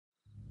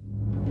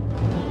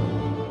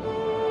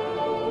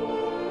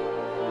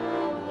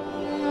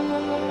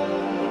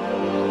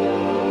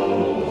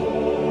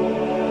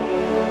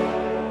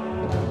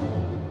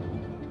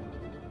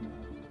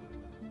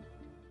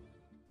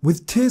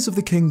With Tears of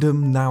the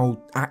Kingdom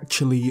now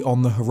actually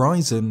on the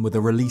horizon with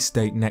a release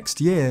date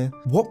next year,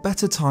 what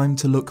better time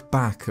to look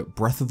back at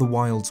Breath of the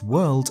Wild's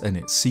world and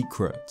its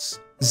secrets?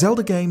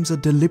 Zelda games are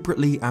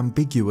deliberately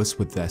ambiguous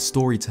with their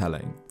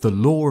storytelling. The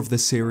lore of the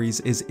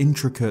series is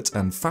intricate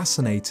and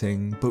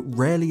fascinating, but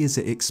rarely is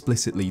it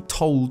explicitly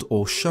told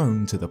or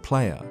shown to the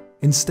player.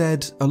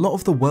 Instead, a lot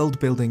of the world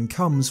building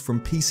comes from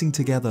piecing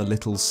together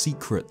little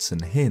secrets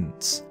and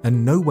hints,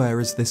 and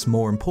nowhere is this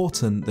more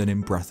important than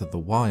in Breath of the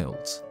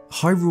Wild.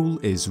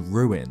 Hyrule is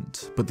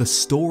ruined, but the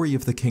story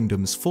of the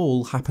kingdom's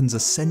fall happens a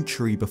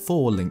century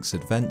before Link's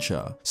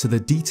adventure, so the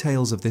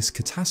details of this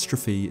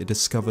catastrophe are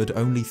discovered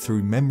only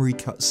through memory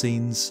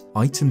cutscenes,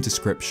 item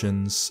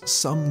descriptions,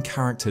 some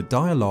character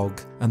dialogue,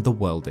 and the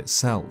world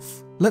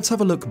itself. Let's have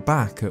a look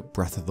back at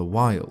Breath of the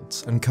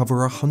Wild, and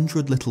cover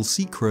 100 little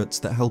secrets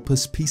that help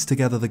us piece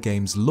together the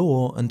game's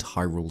lore and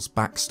Hyrule's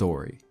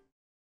backstory.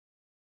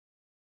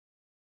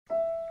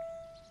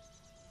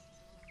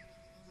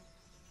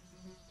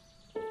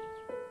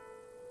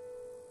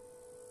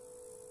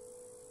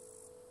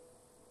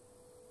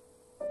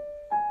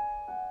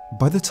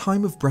 By the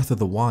time of Breath of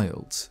the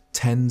Wild,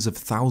 tens of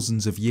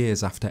thousands of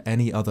years after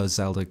any other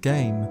Zelda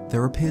game,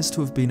 there appears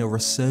to have been a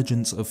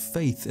resurgence of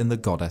faith in the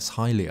goddess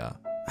Hylia.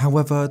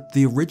 However,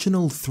 the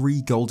original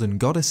 3 golden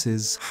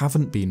goddesses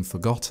haven't been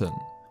forgotten.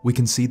 We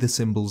can see the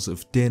symbols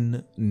of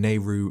Din,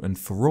 Nehru and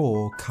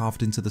Farore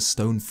carved into the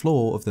stone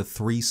floor of the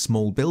 3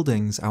 small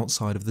buildings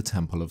outside of the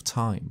Temple of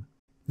Time.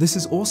 This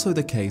is also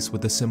the case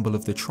with the symbol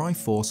of the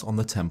Triforce on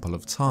the Temple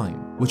of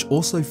Time, which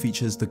also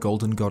features the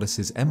golden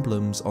goddesses'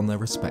 emblems on their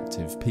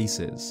respective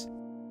pieces.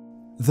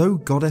 Though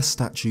goddess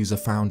statues are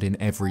found in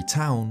every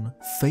town,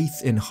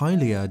 faith in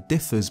Hylia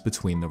differs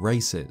between the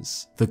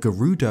races. The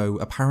Gerudo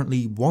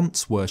apparently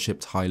once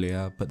worshipped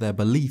Hylia, but their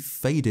belief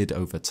faded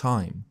over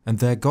time, and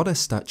their goddess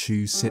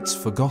statue sits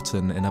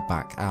forgotten in a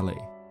back alley.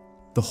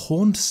 The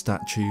horned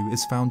statue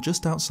is found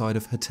just outside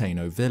of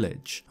Hateno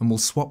village, and will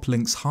swap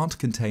Link's heart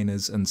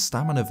containers and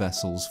stamina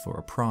vessels for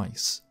a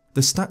price.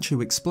 The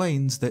statue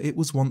explains that it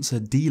was once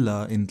a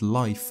dealer in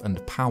life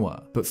and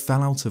power, but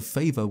fell out of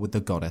favour with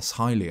the goddess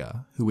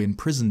Hylia, who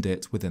imprisoned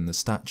it within the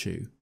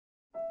statue.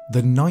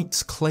 The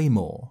Knight's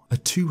Claymore, a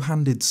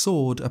 2-handed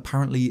sword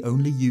apparently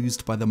only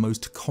used by the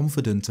most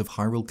confident of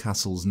Hyrule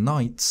Castle's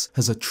knights,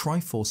 has a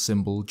Triforce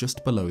symbol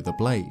just below the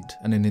blade,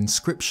 and an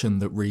inscription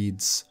that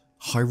reads,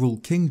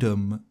 Hyrule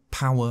Kingdom,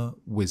 power,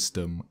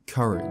 wisdom,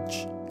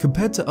 courage.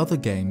 Compared to other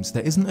games,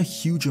 there isn't a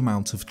huge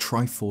amount of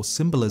Triforce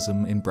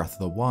symbolism in Breath of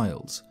the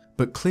Wild,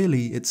 but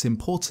clearly its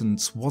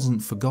importance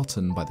wasn't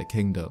forgotten by the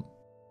kingdom.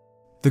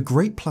 The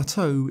Great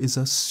Plateau is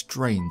a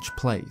strange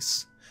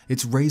place.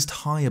 It's raised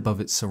high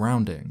above its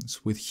surroundings,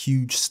 with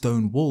huge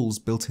stone walls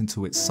built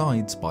into its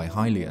sides by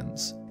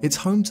Hylians. It's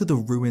home to the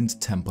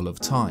ruined Temple of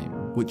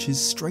Time, which is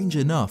strange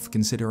enough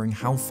considering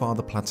how far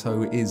the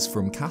plateau is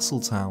from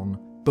Castletown.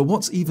 But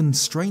what's even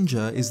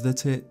stranger is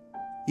that it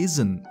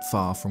isn't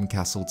far from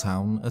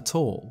Castletown at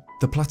all.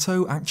 The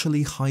plateau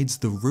actually hides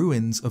the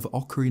ruins of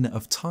Ocarina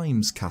of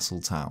Time's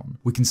Castletown.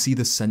 We can see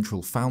the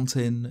central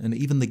fountain and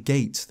even the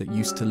gate that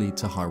used to lead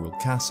to Hyrule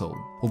Castle,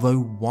 although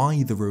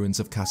why the ruins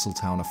of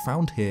Castletown are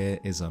found here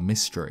is a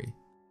mystery.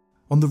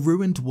 On the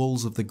ruined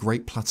walls of the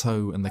Great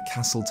Plateau and the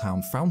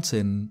Castletown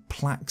fountain,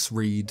 plaques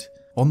read,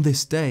 "On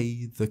this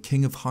day, the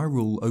King of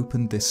Hyrule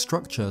opened this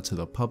structure to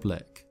the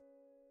public."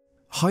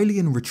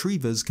 Hylian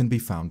retrievers can be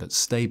found at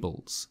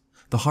stables.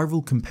 The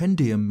Hyrule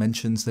Compendium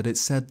mentions that it's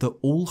said that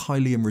all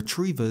Hylian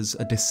retrievers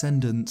are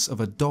descendants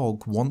of a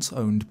dog once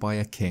owned by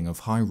a king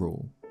of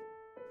Hyrule.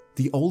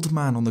 The Old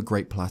Man on the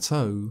Great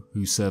Plateau,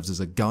 who serves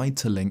as a guide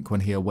to Link when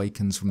he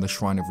awakens from the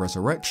Shrine of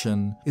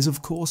Resurrection, is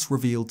of course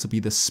revealed to be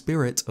the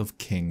spirit of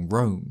King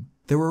Rome.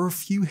 There are a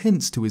few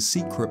hints to his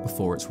secret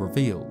before it's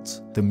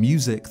revealed. The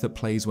music that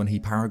plays when he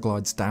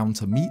paraglides down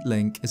to meet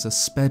Link is a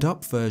sped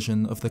up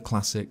version of the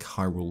classic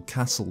Hyrule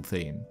Castle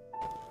theme.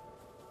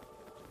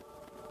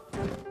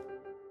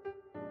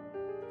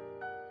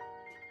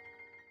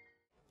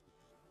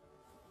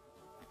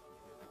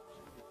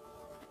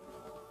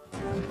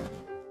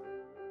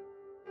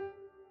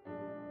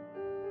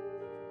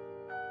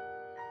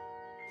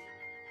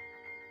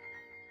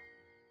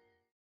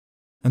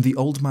 And the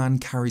Old Man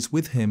carries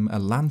with him a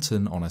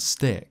lantern on a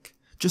stick,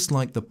 just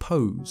like the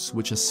Poes,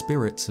 which are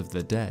spirits of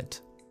the dead.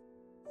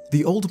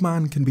 The Old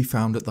Man can be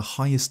found at the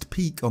highest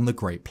peak on the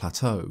Great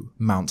Plateau,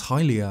 Mount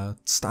Hylia,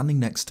 standing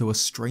next to a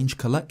strange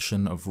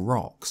collection of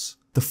rocks.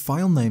 The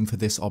file name for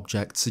this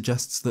object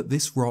suggests that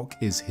this rock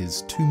is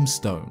his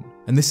tombstone,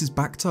 and this is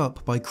backed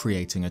up by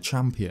creating a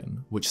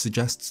champion, which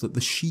suggests that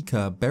the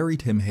Sheikah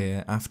buried him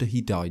here after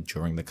he died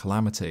during the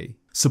Calamity.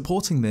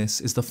 Supporting this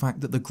is the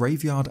fact that the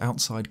graveyard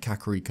outside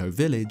Kakariko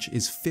village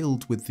is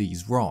filled with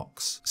these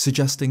rocks,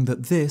 suggesting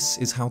that this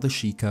is how the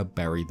Sheikah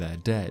bury their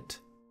dead.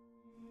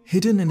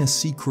 Hidden in a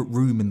secret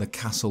room in the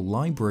castle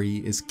library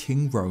is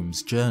King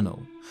Rome's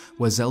journal.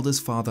 where Zelda's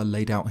father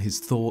laid out his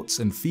thoughts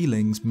and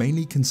feelings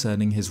mainly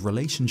concerning his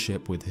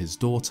relationship with his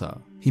daughter.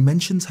 He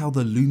mentions how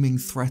the looming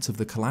threat of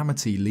the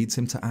calamity leads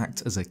him to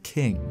act as a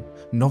king,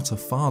 not a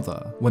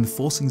father, when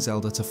forcing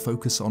Zelda to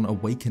focus on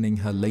awakening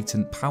her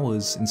latent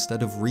powers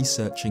instead of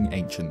researching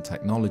ancient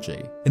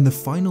technology. In the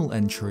final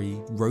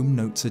entry, Rome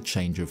notes a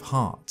change of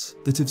heart,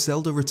 that if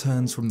Zelda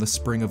returns from the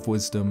Spring of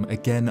Wisdom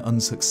again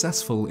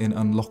unsuccessful in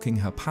unlocking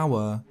her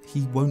power,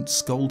 he won't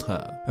scold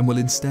her, and will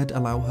instead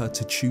allow her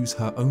to choose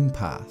her own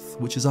path,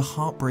 which is a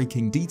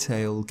heartbreaking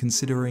detail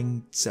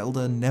considering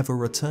Zelda never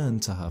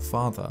returned to her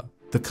father.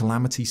 The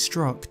calamity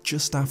struck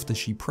just after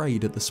she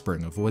prayed at the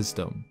Spring of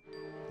Wisdom.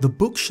 The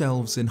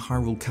bookshelves in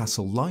Hyrule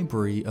Castle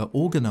Library are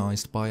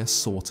organised by a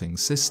sorting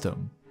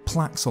system.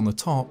 Plaques on the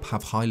top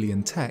have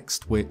Hylian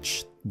text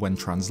which, when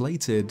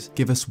translated,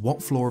 give us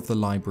what floor of the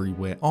library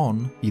we're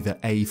on, either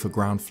A for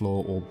ground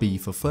floor or B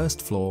for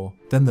first floor,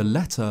 then the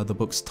letter the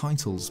book's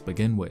titles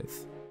begin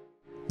with.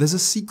 There's a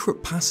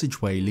secret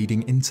passageway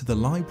leading into the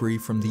library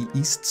from the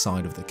east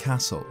side of the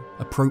castle,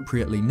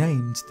 appropriately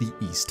named the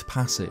East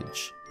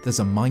Passage. There's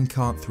a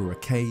minecart through a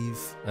cave,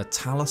 a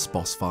Talus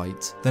boss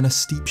fight, then a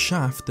steep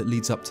shaft that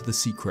leads up to the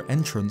secret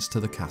entrance to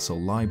the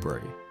castle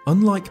library.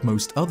 Unlike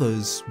most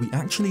others, we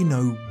actually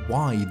know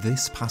why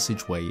this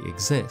passageway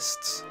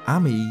exists.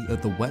 Ami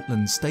at the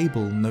Wetland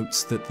Stable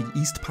notes that the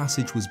East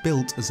Passage was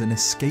built as an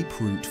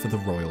escape route for the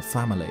royal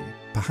family.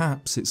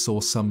 Perhaps it saw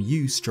some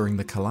use during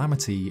the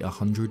calamity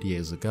 100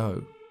 years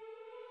ago.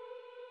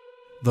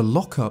 The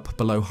lockup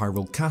below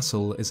Hyrule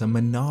Castle is a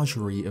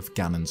menagerie of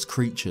Ganon's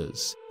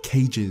creatures.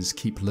 Cages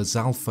keep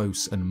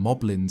Lizalfos and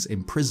moblins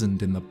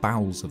imprisoned in the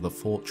bowels of the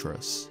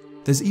fortress.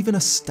 There's even a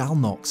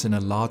Stalnox in a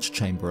large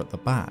chamber at the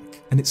back,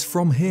 and it's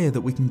from here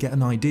that we can get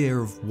an idea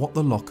of what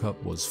the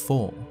lockup was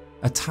for.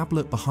 A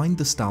tablet behind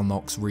the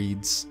Stalnox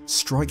reads,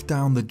 "Strike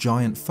down the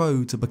giant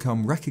foe to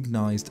become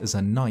recognised as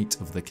a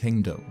knight of the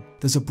kingdom."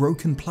 There's a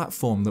broken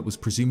platform that was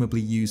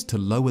presumably used to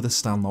lower the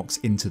Stalnox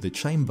into the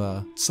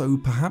chamber, so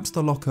perhaps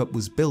the lockup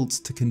was built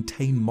to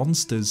contain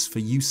monsters for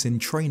use in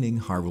training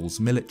Hyrule's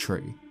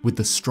military, with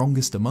the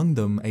strongest among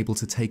them able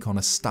to take on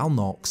a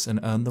Stalnox and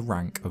earn the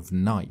rank of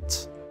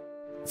knight.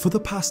 For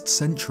the past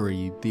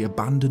century, the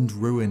abandoned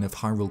ruin of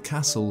Hyrule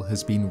Castle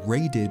has been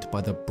raided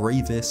by the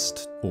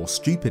bravest, or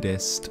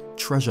stupidest,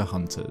 treasure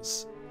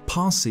hunters.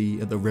 Parsi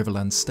at the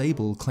Riverland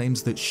Stable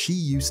claims that she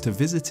used to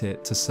visit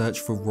it to search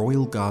for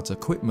Royal Guard's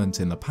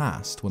equipment in the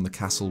past when the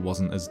castle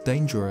wasn't as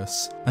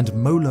dangerous, and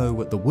Molo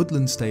at the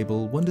Woodland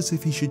Stable wonders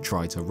if he should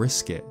try to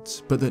risk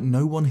it, but that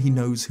no one he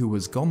knows who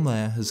has gone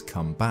there has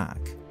come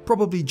back,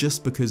 probably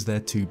just because they're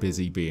too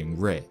busy being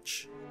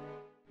rich.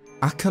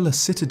 Akala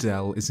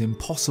Citadel is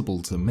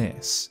impossible to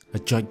miss, a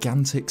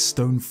gigantic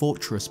stone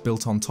fortress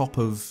built on top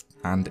of,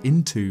 and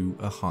into,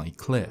 a high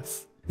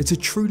cliff. It's a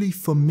truly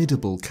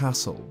formidable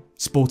castle,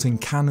 sporting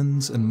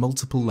cannons and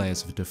multiple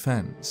layers of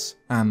defence,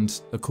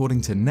 and, according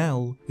to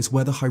Nell, is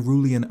where the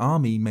Hyrulean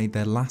army made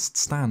their last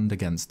stand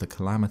against the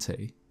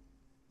calamity.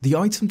 The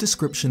item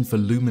description for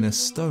luminous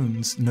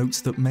stones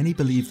notes that many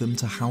believe them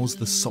to house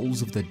the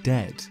souls of the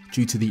dead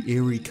due to the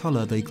eerie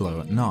colour they glow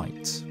at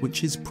night,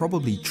 which is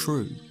probably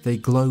true. They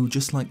glow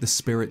just like the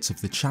spirits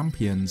of the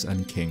champions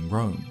and King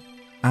Rome.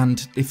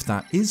 And if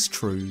that is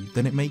true,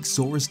 then it makes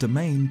Zora's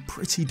Domain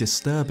pretty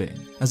disturbing,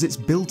 as it's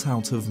built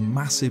out of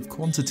massive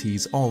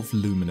quantities of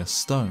luminous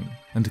stone,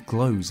 and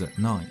glows at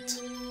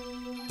night.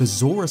 The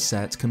Zora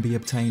set can be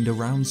obtained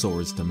around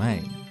Zora's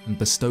Domain, and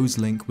bestows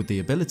Link with the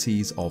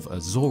abilities of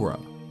a Zora.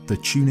 The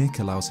tunic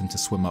allows him to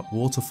swim up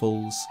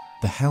waterfalls,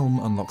 the helm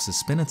unlocks a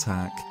spin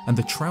attack, and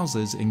the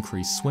trousers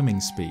increase swimming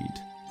speed.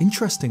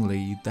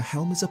 Interestingly, the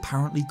helm is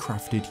apparently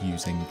crafted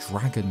using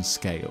dragon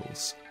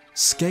scales.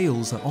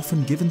 Scales are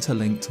often given to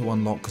Link to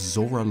unlock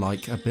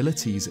Zora-like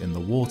abilities in the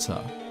water,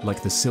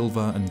 like the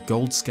silver and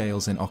gold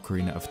scales in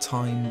Ocarina of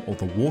Time or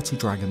the water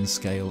dragon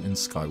scale in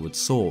Skyward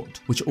Sword,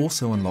 which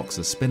also unlocks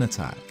a spin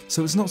attack,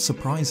 so it's not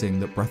surprising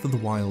that Breath of the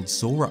Wild's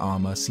Zora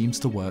armor seems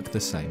to work the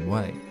same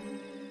way.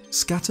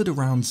 Scattered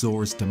around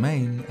Zora's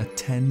Domain are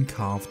 10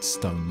 carved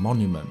stone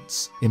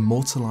monuments,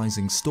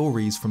 immortalizing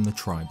stories from the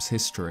tribe's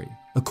history.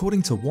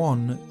 According to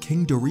one,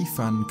 King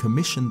Dorifan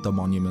commissioned the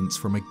monuments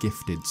from a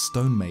gifted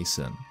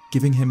stonemason,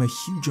 giving him a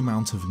huge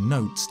amount of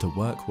notes to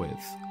work with.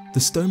 The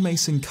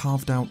stonemason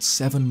carved out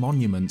 7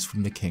 monuments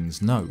from the king's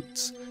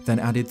notes, then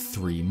added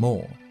 3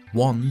 more.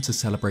 One to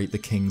celebrate the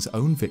king's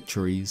own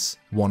victories,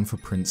 one for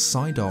Prince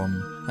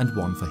Sidon, and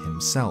one for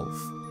himself.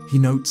 He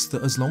notes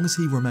that as long as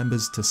he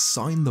remembers to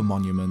sign the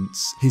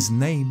monuments, his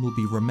name will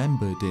be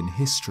remembered in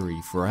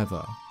history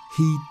forever.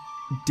 He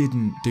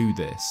didn't do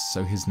this,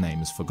 so his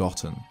name is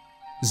forgotten.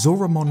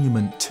 Zora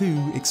Monument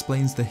 2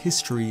 explains the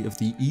history of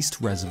the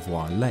East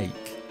Reservoir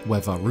Lake,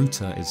 where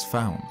Varuta is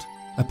found.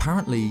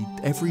 Apparently,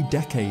 every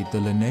decade the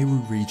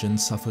Lanayru region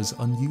suffers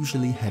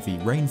unusually heavy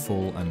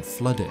rainfall and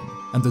flooding,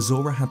 and the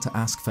Zora had to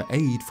ask for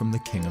aid from the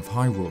King of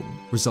Hyrule,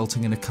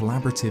 resulting in a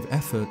collaborative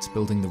effort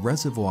building the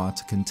reservoir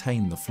to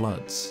contain the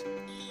floods.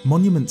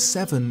 Monument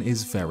 7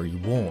 is very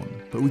worn,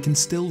 but we can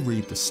still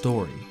read the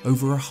story.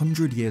 Over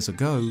 100 years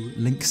ago,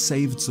 Link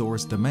saved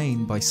Zora's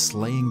domain by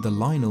slaying the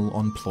Lynel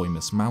on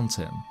Ploymus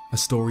Mountain, a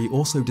story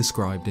also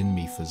described in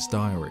Mipha's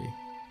diary.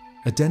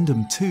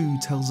 Addendum 2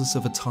 tells us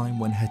of a time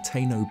when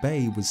Hateno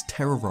Bay was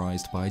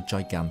terrorized by a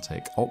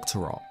gigantic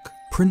Octorok.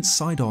 Prince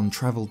Sidon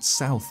travelled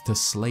south to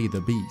slay the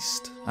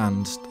beast,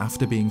 and,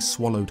 after being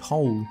swallowed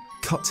whole,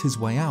 cut his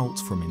way out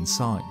from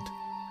inside.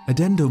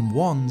 Addendum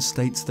 1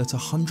 states that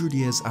 100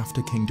 years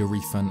after King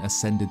Dorephan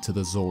ascended to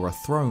the Zora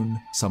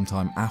throne,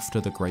 sometime after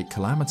the Great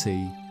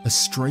Calamity, a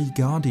stray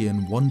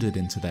guardian wandered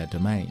into their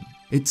domain.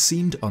 It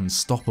seemed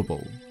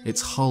unstoppable, its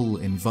hull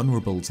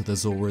invulnerable to the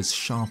Zora's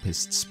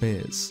sharpest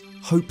spears.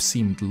 Hope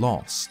seemed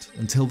lost,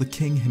 until the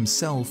king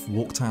himself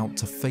walked out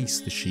to face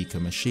the Sheikah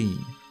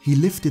machine. He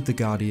lifted the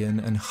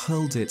guardian and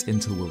hurled it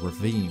into a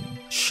ravine,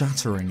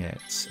 shattering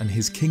it, and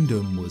his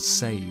kingdom was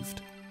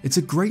saved. It's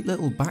a great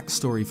little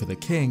backstory for the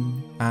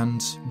king,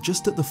 and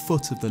just at the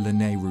foot of the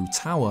Lineru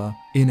Tower,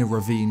 in a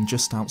ravine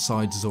just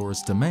outside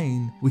Zora's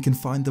domain, we can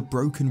find the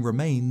broken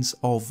remains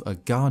of a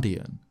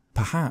guardian,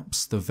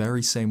 perhaps the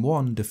very same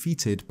one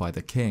defeated by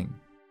the king.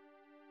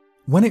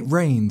 When it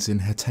rains in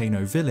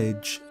Hateno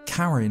village,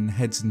 Karin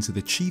heads into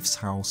the chief's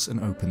house and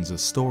opens a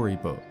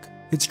storybook.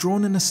 It's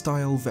drawn in a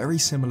style very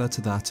similar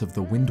to that of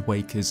the Wind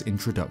Waker's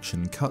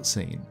introduction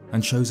cutscene,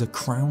 and shows a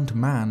crowned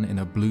man in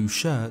a blue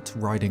shirt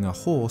riding a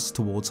horse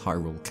towards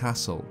Hyrule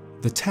Castle.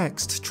 The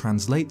text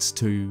translates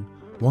to,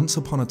 "Once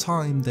upon a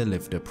time there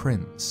lived a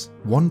prince.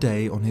 One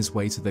day on his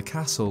way to the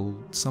castle,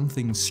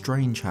 something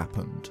strange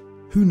happened."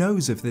 Who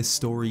knows if this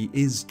story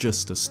is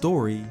just a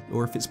story,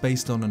 or if it's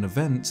based on an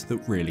event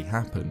that really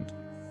happened.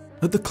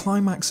 At the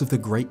climax of the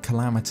Great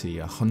Calamity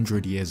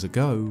 100 years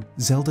ago,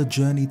 Zelda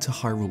journeyed to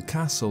Hyrule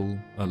Castle,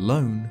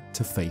 alone,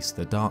 to face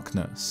the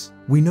darkness.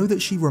 We know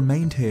that she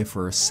remained here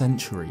for a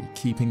century,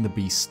 keeping the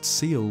beast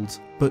sealed,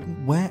 but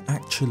where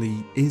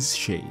actually is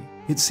she?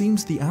 It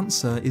seems the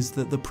answer is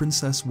that the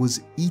princess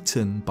was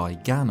eaten by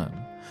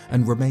Ganon,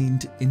 and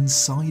remained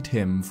inside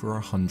him for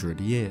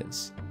 100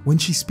 years. When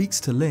she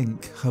speaks to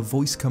Link, her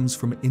voice comes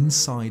from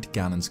inside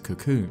Ganon's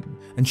cocoon,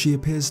 and she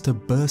appears to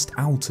burst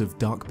out of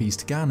Dark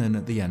Beast Ganon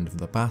at the end of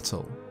the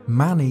battle.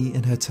 Manny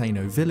in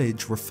Hateno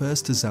village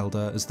refers to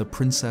Zelda as the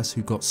princess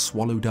who got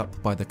swallowed up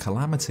by the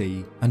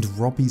Calamity, and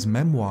Robbie's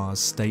memoirs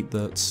state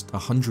that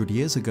 100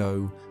 years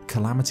ago,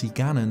 Calamity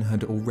Ganon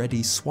had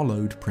already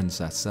swallowed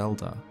Princess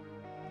Zelda.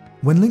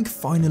 When Link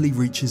finally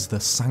reaches the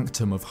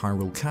sanctum of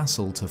Hyrule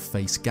Castle to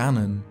face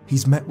Ganon,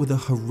 he's met with a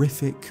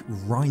horrific,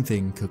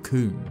 writhing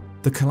cocoon.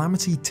 The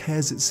Calamity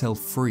tears itself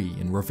free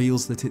and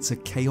reveals that it's a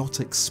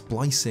chaotic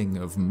splicing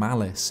of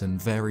malice and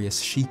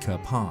various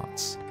Sheikah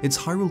parts. Its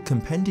Hyrule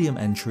Compendium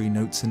entry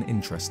notes an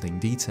interesting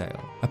detail.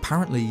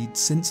 Apparently,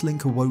 since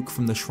Link awoke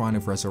from the Shrine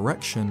of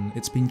Resurrection,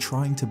 it's been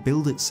trying to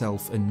build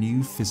itself a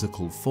new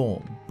physical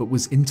form, but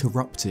was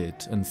interrupted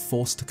and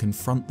forced to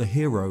confront the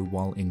hero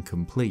while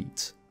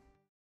incomplete.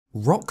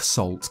 Rock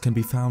salt can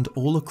be found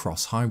all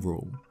across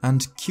Hyrule,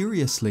 and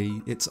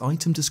curiously, its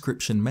item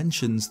description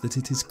mentions that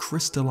it is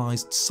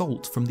crystallized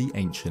salt from the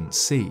ancient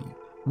sea.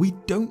 We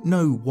don't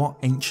know what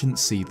ancient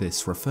sea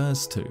this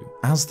refers to.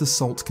 As the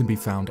salt can be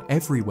found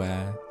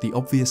everywhere, the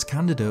obvious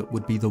candidate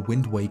would be the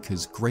Wind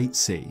Waker's Great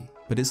Sea,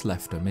 but it's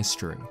left a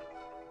mystery.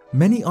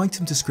 Many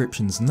item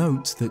descriptions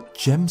note that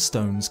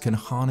gemstones can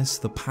harness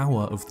the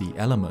power of the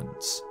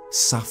elements.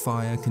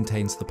 Sapphire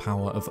contains the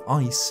power of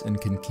ice and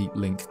can keep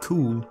Link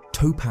cool,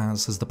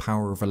 Topaz has the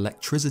power of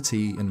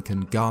electricity and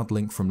can guard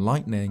Link from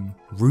lightning,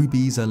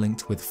 rubies are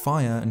linked with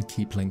fire and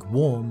keep Link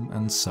warm,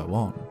 and so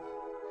on.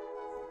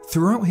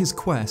 Throughout his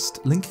quest,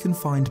 Link can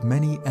find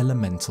many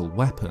elemental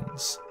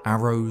weapons,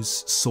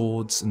 arrows,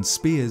 swords and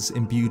spears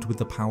imbued with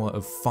the power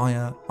of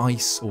fire,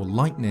 ice or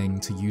lightning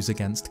to use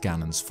against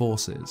Ganon's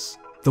forces.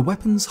 The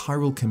weapons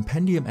Hyrule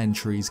Compendium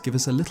entries give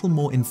us a little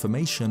more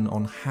information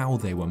on how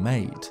they were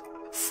made.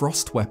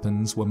 Frost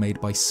weapons were made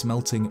by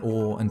smelting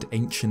ore and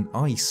ancient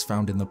ice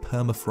found in the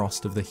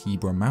permafrost of the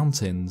Hebra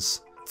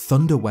Mountains.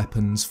 Thunder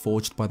weapons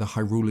forged by the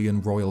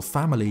Hyrulean royal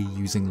family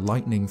using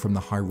lightning from the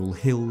Hyrule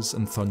Hills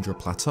and Thundra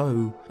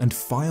Plateau, and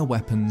fire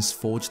weapons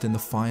forged in the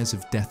fires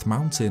of Death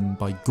Mountain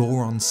by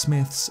Goron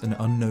smiths and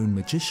unknown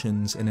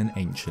magicians in an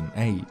ancient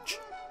age.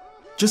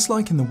 Just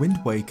like in the Wind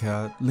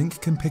Waker, Link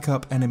can pick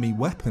up enemy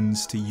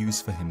weapons to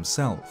use for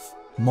himself.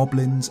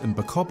 Moblins and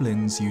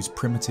Bokoblins use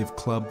primitive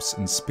clubs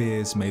and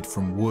spears made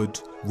from wood,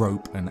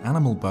 rope and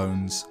animal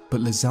bones,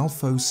 but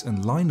Lizalfos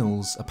and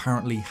Lynels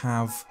apparently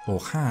have, or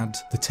had,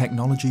 the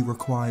technology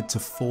required to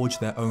forge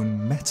their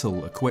own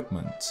metal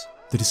equipment.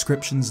 The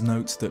descriptions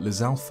note that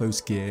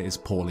Lizalfos gear is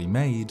poorly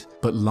made,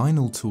 but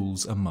Lynel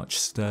tools are much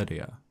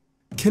sturdier.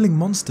 Killing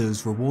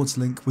monsters rewards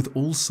Link with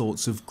all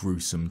sorts of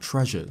gruesome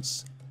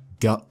treasures.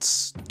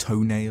 Guts,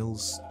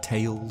 toenails,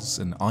 tails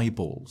and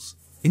eyeballs.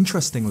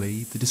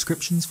 Interestingly, the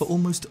descriptions for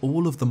almost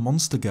all of the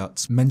monster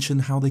guts mention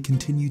how they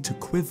continue to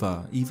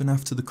quiver even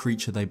after the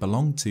creature they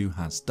belong to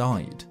has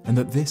died, and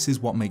that this is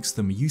what makes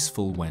them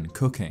useful when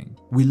cooking.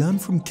 We learn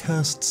from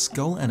cursed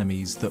skull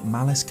enemies that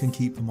malice can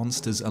keep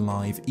monsters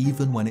alive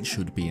even when it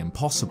should be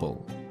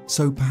impossible.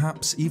 So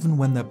perhaps even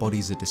when their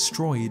bodies are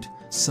destroyed,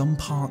 some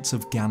parts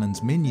of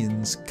Ganon's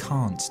minions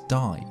can't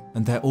die,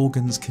 and their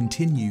organs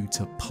continue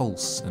to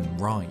pulse and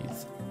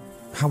writhe.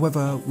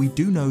 However, we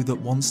do know that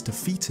once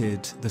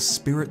defeated, the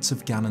spirits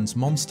of Ganon's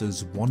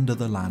monsters wander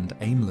the land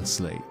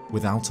aimlessly,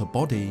 without a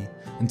body,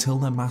 until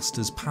their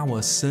master's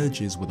power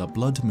surges with a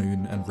blood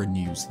moon and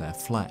renews their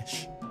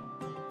flesh.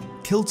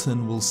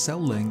 Kilton will sell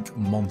Link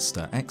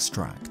Monster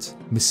Extract,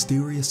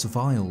 mysterious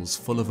vials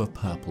full of a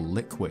purple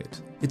liquid.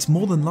 It's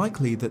more than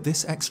likely that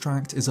this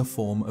extract is a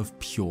form of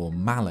pure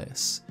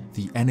malice,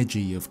 the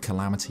energy of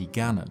Calamity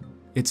Ganon.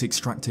 It's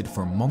extracted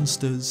from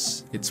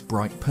monsters, it's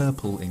bright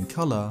purple in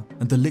colour,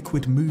 and the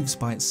liquid moves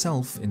by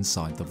itself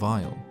inside the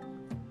vial.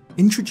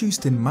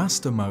 Introduced in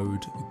Master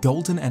Mode,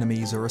 golden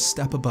enemies are a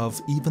step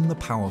above even the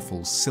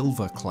powerful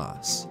Silver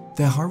class.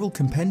 Their Hyrule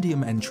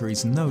Compendium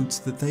entries note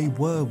that they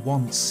were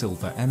once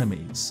silver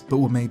enemies, but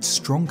were made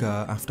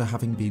stronger after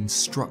having been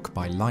struck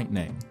by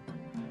lightning.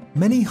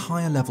 Many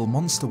higher level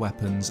monster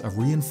weapons are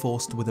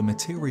reinforced with a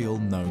material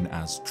known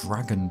as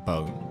dragon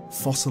bone,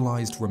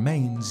 fossilized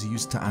remains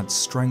used to add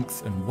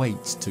strength and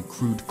weight to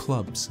crude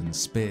clubs and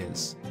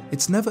spears.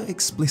 It's never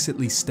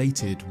explicitly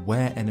stated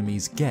where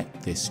enemies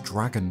get this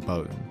dragon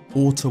bone,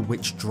 or to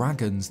which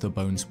dragons the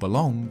bones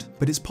belonged,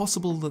 but it's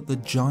possible that the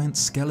giant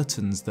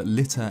skeletons that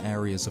litter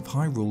areas of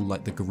Hyrule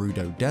like the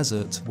Gerudo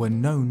Desert were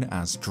known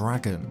as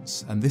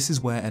dragons, and this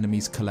is where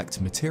enemies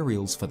collect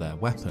materials for their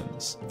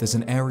weapons. There's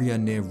an area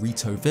near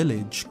Rito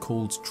Village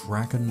called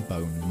Dragon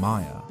Bone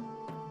Mire.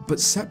 But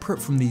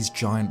separate from these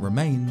giant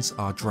remains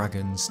are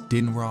dragons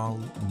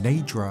Dinral,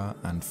 Naydra,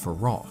 and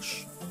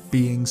Farosh,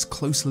 beings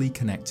closely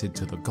connected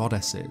to the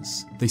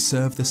goddesses. They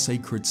serve the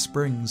sacred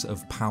springs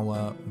of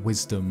power,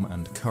 wisdom,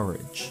 and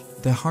courage.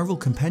 Their Hyrule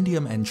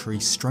Compendium entry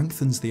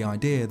strengthens the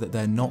idea that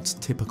they're not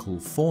typical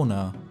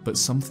fauna, but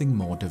something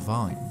more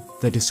divine.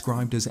 They're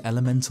described as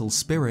elemental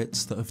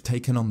spirits that have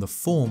taken on the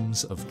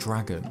forms of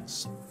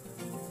dragons.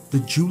 The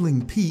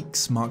dueling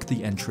peaks mark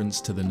the entrance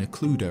to the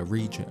Necluda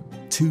region,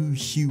 two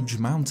huge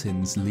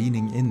mountains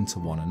leaning into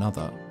one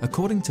another.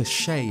 According to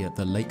Shay at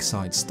the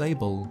Lakeside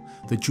Stable,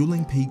 the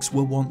dueling peaks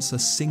were once a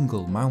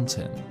single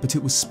mountain, but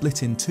it was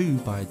split in two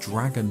by a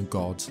dragon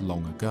god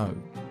long ago.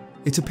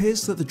 It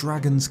appears that the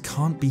dragons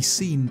can't be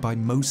seen by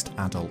most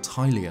adult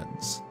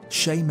Hylians.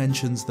 Shay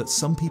mentions that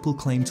some people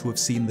claim to have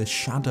seen the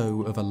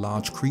shadow of a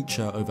large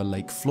creature over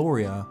Lake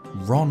Floria.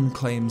 Ron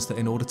claims that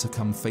in order to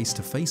come face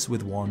to face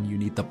with one, you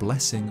need the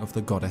blessing of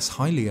the goddess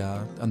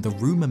Hylia, and the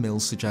rumour mill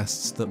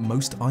suggests that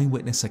most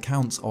eyewitness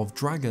accounts of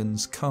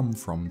dragons come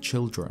from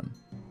children.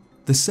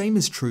 The same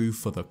is true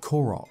for the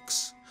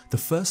Koroks. The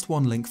first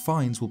one Link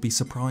finds will be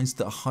surprised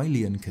that a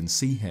Hylian can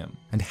see him,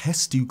 and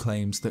Hestu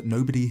claims that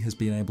nobody has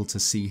been able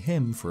to see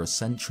him for a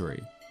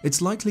century. It's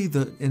likely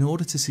that in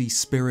order to see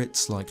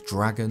spirits like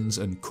dragons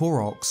and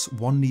Koroks,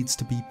 one needs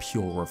to be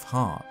pure of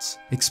heart,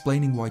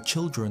 explaining why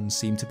children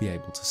seem to be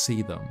able to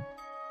see them.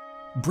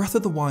 Breath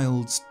of the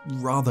Wild,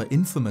 rather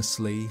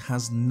infamously,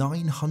 has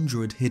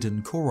 900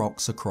 hidden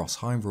Koroks across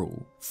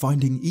Hyrule,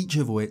 finding each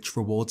of which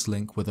rewards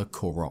Link with a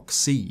Korok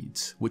seed,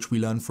 which we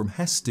learn from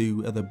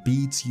Hestu are the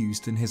beads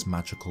used in his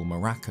magical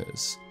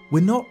maracas.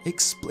 We're not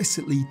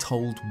explicitly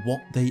told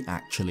what they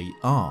actually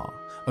are,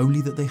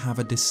 only that they have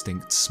a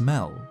distinct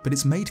smell, but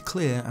it's made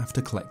clear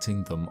after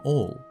collecting them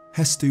all.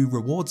 Hestu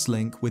rewards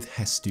Link with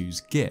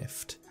Hestu's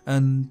Gift,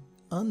 an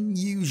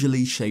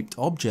unusually shaped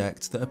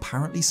object that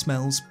apparently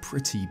smells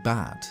pretty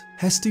bad.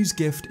 Hestu's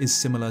Gift is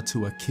similar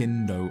to a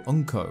Kin no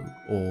Unko,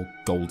 or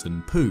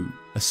Golden Poo,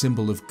 a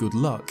symbol of good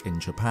luck in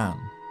Japan.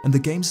 And the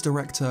game's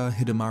director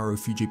Hidemaru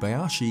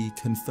Fujibayashi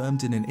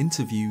confirmed in an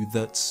interview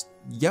that,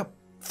 yep,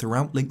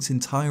 throughout Link's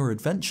entire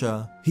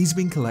adventure, he's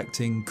been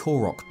collecting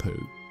Korok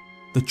Poo.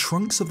 The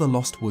trunks of the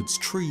Lost Woods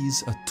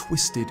trees are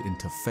twisted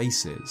into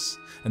faces,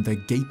 and their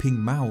gaping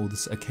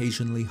mouths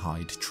occasionally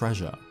hide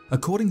treasure.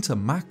 According to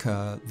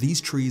Maka, these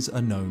trees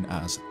are known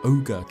as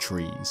ogre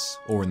trees,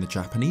 or in the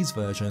Japanese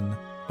version,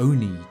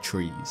 oni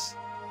trees.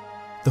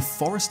 The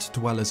Forest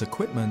Dweller's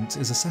equipment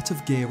is a set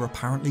of gear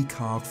apparently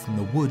carved from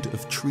the wood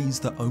of trees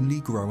that only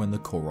grow in the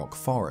Korok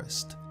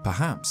forest.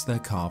 Perhaps they're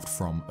carved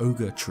from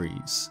ogre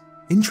trees.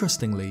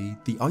 Interestingly,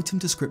 the item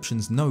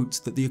descriptions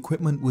note that the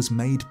equipment was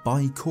made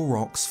by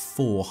Koroks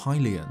for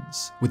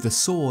Hylians, with the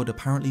sword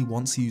apparently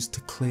once used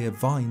to clear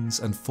vines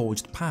and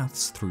forged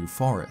paths through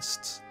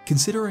forests.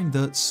 Considering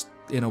that,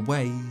 in a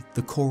way,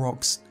 the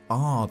Koroks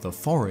are the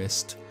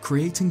forest,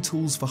 creating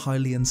tools for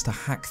Hylians to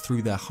hack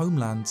through their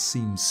homeland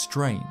seems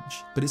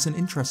strange, but it's an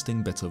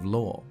interesting bit of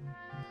lore.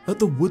 At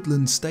the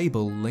Woodland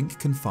Stable, Link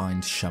can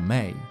find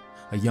Shamay,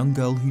 a young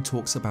girl who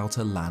talks about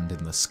a land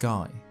in the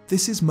sky.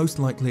 This is most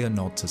likely a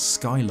nod to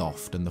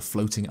Skyloft and the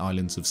floating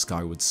islands of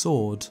Skyward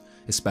Sword,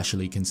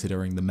 especially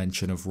considering the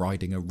mention of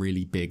riding a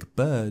really big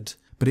bird,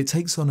 but it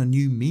takes on a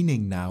new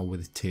meaning now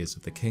with Tears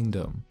of the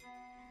Kingdom.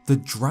 The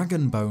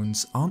dragon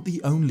bones aren't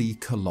the only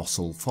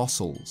colossal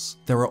fossils,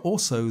 there are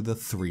also the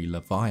 3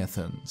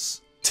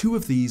 leviathans. 2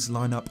 of these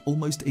line up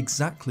almost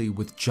exactly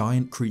with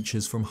giant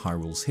creatures from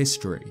Hyrule's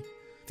history.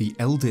 The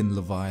Eldin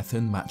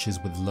Leviathan matches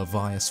with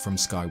Levias from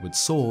Skyward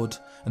Sword,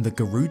 and the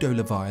Gerudo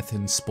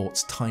Leviathan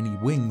sports tiny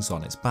wings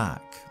on its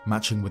back,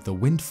 matching with the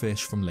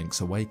Windfish from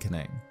Link's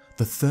Awakening.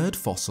 The 3rd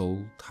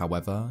fossil,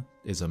 however,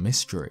 is a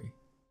mystery.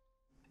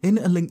 In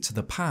A Link to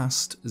the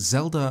Past,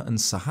 Zelda and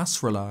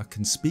Sahasrahla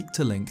can speak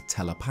to Link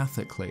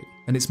telepathically,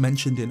 and it's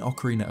mentioned in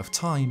Ocarina of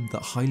Time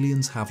that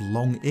Hylians have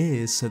long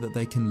ears so that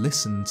they can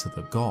listen to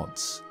the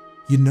gods.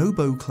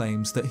 Yunobo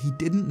claims that he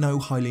didn't know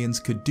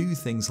Hylians could do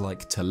things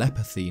like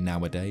telepathy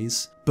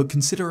nowadays, but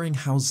considering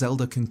how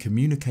Zelda can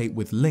communicate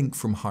with Link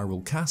from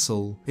Hyrule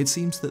Castle, it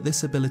seems that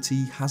this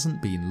ability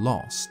hasn't been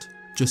lost,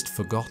 just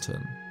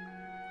forgotten.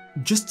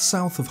 Just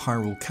south of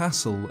Hyrule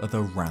Castle are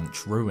the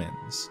Ranch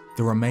Ruins,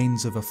 the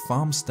remains of a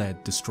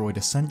farmstead destroyed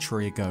a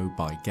century ago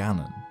by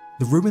Ganon.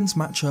 The ruins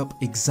match up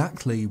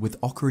exactly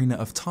with Ocarina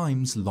of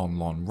Time's Lon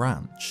Lon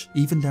Ranch,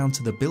 even down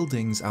to the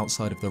buildings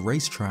outside of the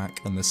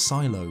racetrack and the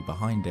silo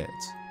behind it.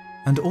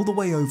 And all the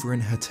way over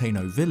in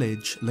Hateno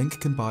Village,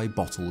 Link can buy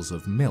bottles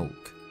of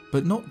milk.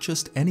 But not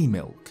just any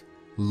milk,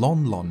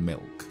 Lon Lon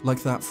milk,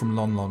 like that from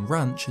Lon Lon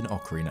Ranch in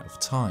Ocarina of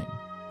Time.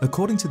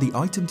 According to the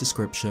item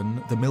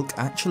description, the milk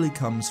actually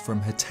comes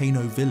from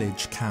Hateno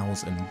Village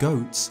cows and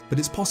goats, but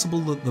it's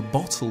possible that the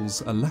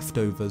bottles are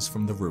leftovers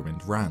from the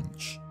ruined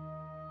ranch.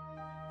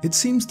 It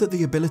seems that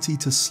the ability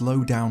to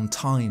slow down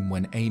time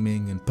when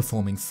aiming and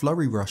performing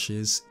flurry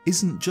rushes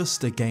isn't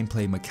just a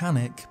gameplay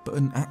mechanic, but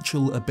an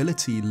actual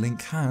ability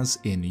Link has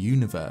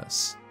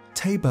in-universe.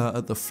 Tabor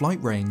at the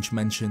flight range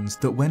mentions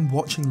that when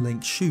watching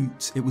Link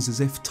shoot, it was as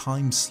if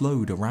time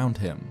slowed around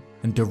him,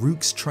 and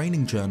Daruk's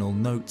training journal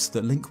notes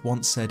that Link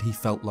once said he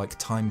felt like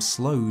time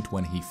slowed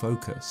when he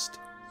focused.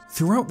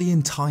 Throughout the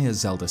entire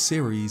Zelda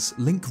series,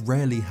 Link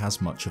rarely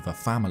has much of a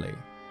family.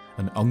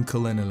 An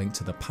uncle in A Link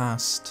to the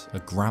Past, a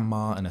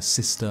grandma and a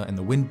sister in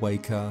The Wind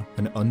Waker,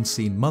 an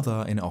unseen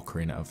mother in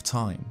Ocarina of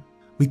Time.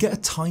 We get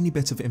a tiny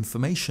bit of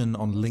information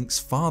on Link's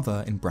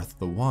father in Breath of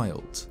the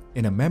Wild.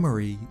 In a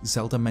memory,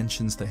 Zelda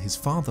mentions that his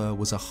father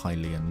was a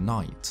Hylian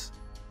knight.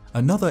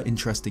 Another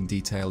interesting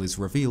detail is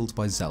revealed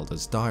by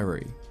Zelda's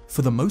diary.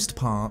 For the most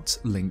part,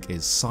 Link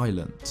is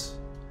silent.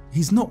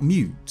 He's not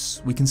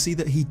mute, we can see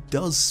that he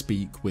does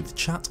speak with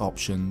chat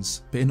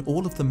options, but in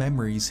all of the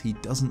memories he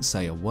doesn't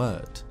say a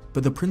word.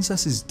 But the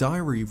princess's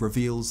diary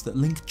reveals that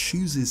Link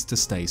chooses to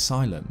stay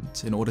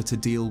silent in order to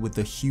deal with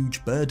the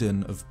huge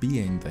burden of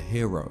being the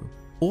hero.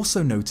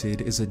 Also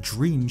noted is a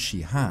dream she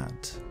had.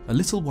 A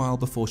little while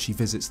before she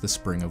visits the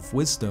Spring of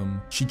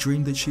Wisdom, she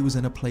dreamed that she was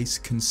in a place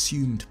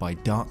consumed by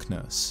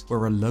darkness,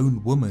 where a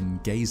lone woman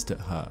gazed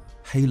at her,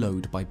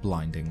 haloed by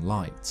blinding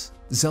light.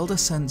 Zelda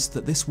sensed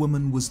that this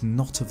woman was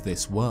not of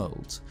this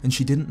world, and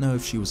she didn't know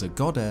if she was a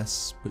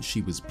goddess, but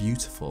she was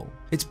beautiful.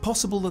 It's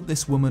possible that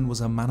this woman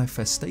was a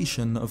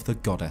manifestation of the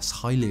goddess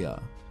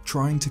Hylia,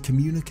 trying to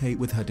communicate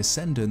with her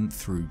descendant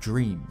through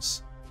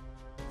dreams.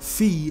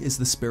 Fi is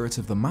the spirit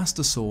of the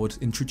Master Sword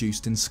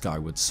introduced in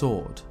Skyward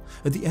Sword.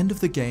 At the end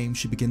of the game,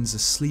 she begins a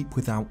sleep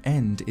without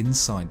end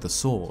inside the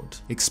sword,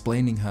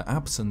 explaining her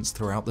absence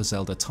throughout the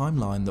Zelda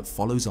timeline that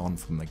follows on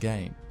from the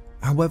game.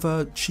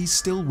 However, she's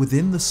still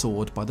within the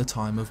sword by the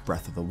time of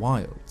Breath of the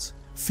Wild.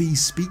 Fi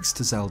speaks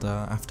to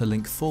Zelda after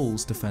Link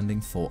falls defending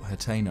Fort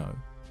Hateno.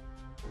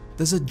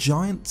 There's a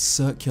giant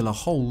circular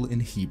hole in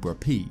Hebra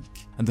Peak,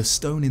 and the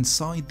stone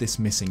inside this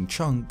missing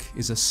chunk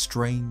is a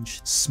strange,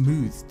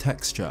 smooth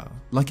texture,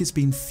 like it's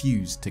been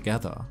fused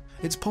together.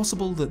 It's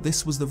possible that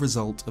this was the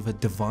result of a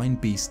divine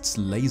beast's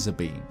laser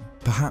beam,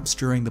 perhaps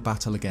during the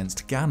battle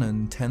against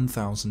Ganon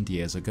 10,000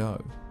 years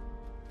ago.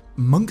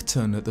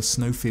 Monkton at the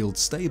Snowfield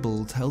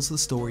stable tells the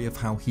story of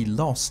how he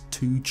lost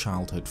 2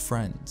 childhood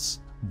friends.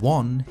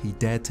 One, he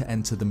dared to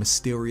enter the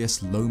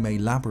mysterious Lome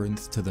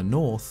Labyrinth to the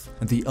north,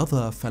 and the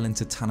other fell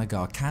into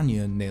Tanagar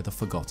Canyon near the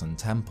Forgotten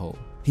Temple.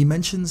 He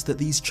mentions that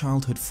these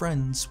childhood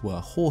friends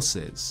were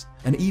horses,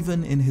 and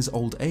even in his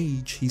old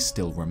age he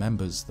still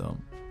remembers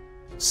them.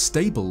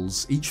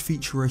 Stables each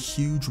feature a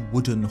huge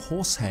wooden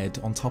horse head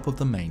on top of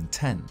the main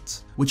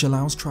tent, which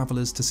allows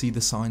travellers to see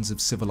the signs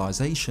of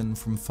civilization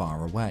from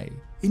far away.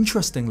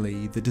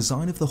 Interestingly, the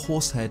design of the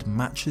horse head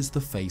matches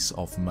the face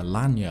of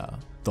Malanya,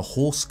 the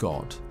horse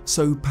god,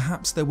 so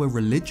perhaps there were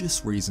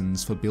religious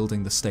reasons for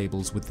building the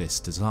stables with this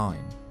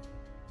design.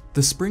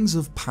 The springs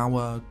of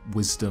power,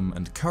 wisdom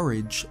and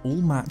courage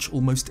all match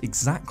almost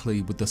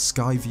exactly with the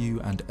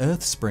Skyview and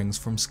Earth springs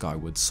from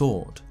Skyward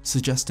Sword,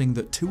 suggesting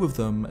that 2 of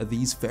them are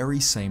these very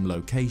same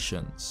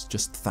locations,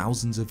 just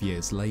thousands of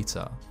years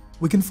later.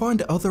 We can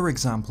find other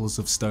examples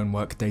of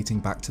stonework dating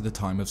back to the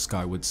time of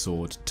Skyward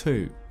Sword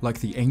too, like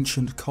the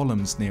ancient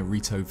columns near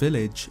Rito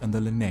Village and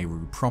the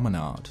Lineru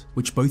Promenade,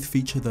 which both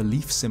feature the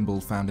leaf symbol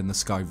found in the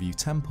Skyview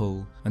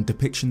Temple and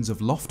depictions of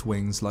loft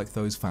wings like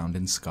those found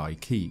in Sky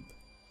Keep.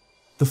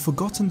 The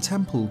Forgotten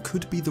Temple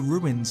could be the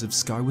ruins of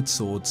Skyward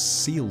Sword's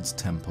sealed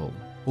temple.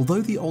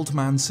 Although the Old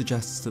Man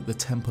suggests that the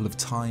Temple of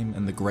Time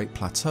and the Great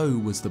Plateau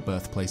was the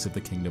birthplace of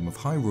the Kingdom of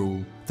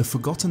Hyrule, the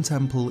Forgotten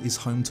Temple is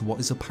home to what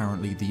is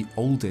apparently the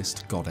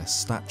oldest goddess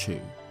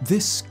statue.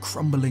 This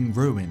crumbling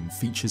ruin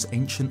features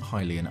ancient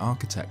Hylian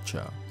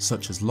architecture,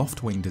 such as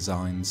loft wing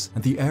designs,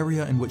 and the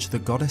area in which the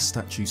goddess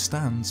statue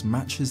stands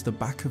matches the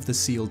back of the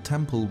sealed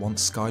temple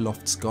once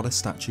Skyloft's goddess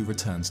statue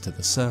returns to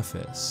the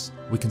surface.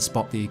 We can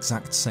spot the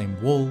exact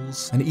same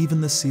walls, and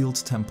even the sealed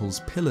temple's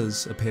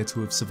pillars appear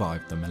to have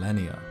survived the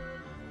millennia.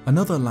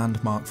 Another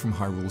landmark from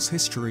Hyrule's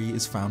history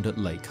is found at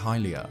Lake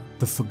Hylia,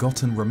 the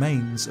forgotten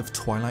remains of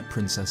Twilight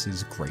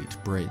Princess's Great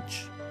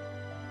Bridge.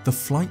 The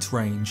Flight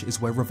Range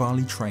is where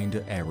Revali trained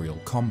at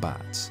aerial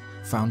combat,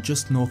 found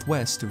just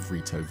northwest of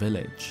Rito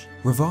Village.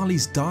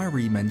 Revali's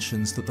diary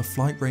mentions that the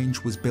Flight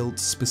Range was built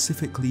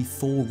specifically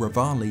for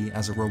Revali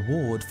as a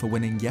reward for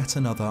winning yet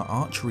another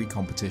archery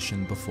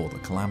competition before the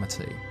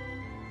Calamity.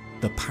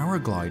 The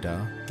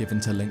paraglider,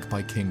 given to Link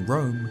by King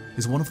Rome,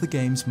 is one of the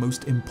game's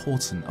most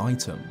important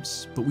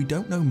items, but we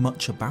don't know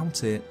much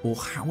about it or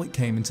how it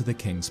came into the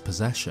king's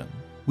possession.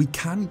 We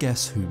can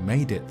guess who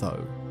made it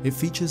though. It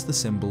features the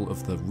symbol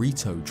of the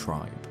Rito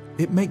tribe.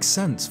 It makes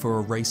sense for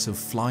a race of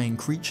flying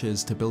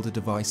creatures to build a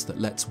device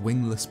that lets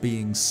wingless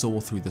beings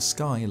soar through the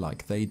sky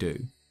like they do.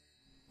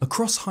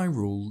 Across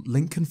Hyrule,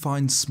 Link can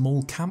find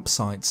small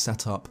campsites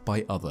set up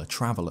by other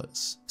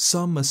travellers.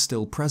 Some are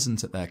still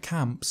present at their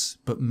camps,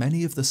 but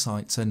many of the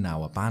sites are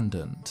now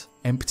abandoned.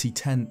 Empty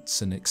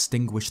tents and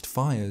extinguished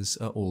fires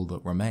are all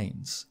that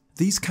remains.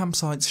 These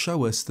campsites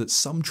show us that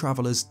some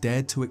travellers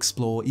dared to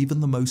explore even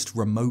the most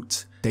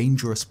remote,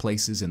 dangerous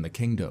places in the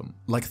kingdom,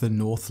 like the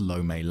North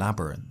Lome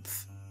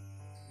Labyrinth.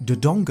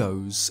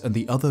 Dodongos and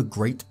the other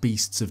great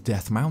beasts of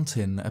Death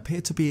Mountain appear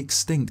to be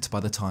extinct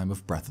by the time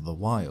of Breath of the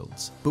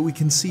Wild, but we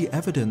can see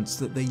evidence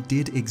that they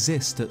did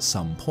exist at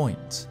some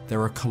point.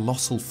 There are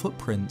colossal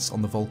footprints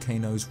on the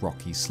volcano's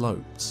rocky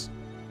slopes.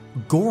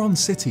 Goron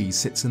City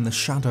sits in the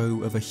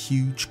shadow of a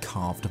huge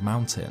carved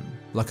mountain,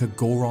 like a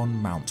Goron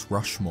Mount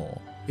Rushmore.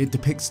 It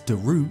depicts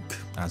Daruk,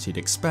 as you'd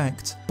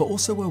expect, but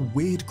also a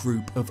weird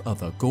group of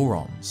other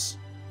Gorons.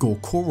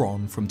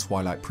 Gorkoron from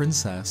Twilight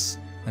Princess,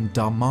 and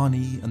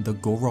Darmani and the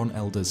Goron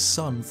Elder's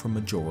son from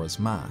Majora's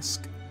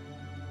Mask.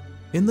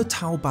 In the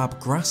Taubab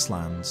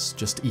grasslands,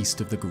 just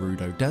east of the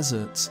Gerudo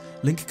Desert,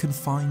 Link can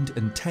find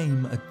and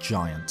tame a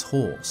giant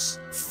horse,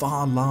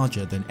 far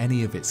larger than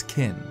any of its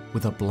kin,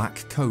 with a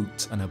black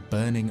coat and a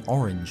burning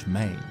orange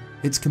mane.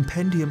 Its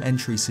compendium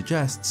entry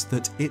suggests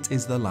that it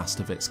is the last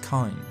of its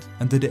kind,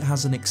 and that it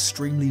has an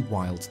extremely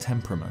wild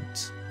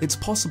temperament. It's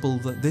possible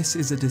that this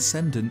is a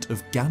descendant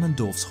of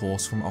Ganondorf's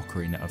horse from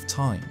Ocarina of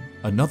Time,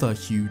 another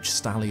huge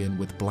stallion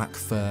with black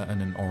fur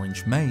and an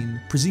orange mane,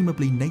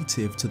 presumably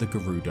native to the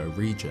Gerudo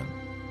region.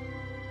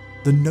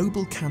 The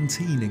Noble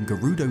Canteen in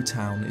Gerudo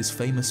Town is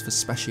famous for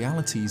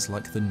specialities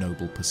like the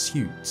Noble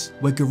Pursuit,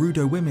 where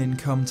Gerudo women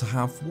come to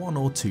have 1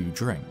 or 2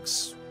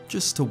 drinks,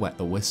 just to wet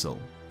the whistle.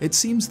 It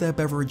seems their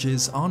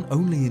beverages aren't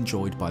only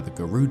enjoyed by the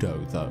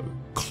Gerudo though.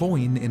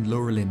 Cloyne in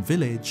Lurelin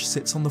Village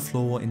sits on the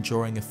floor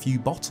enjoying a few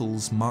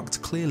bottles marked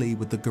clearly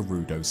with the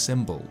Gerudo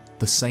symbol,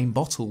 the same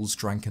bottles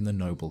drank in the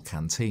Noble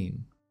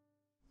Canteen.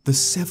 The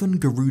 7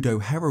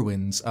 Gerudo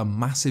heroines are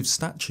massive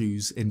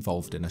statues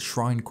involved in a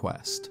shrine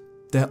quest.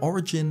 Their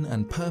origin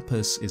and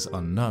purpose is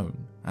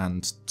unknown,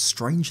 and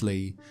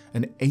strangely,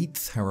 an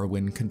 8th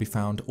heroine can be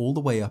found all the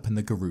way up in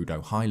the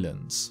Gerudo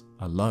Highlands,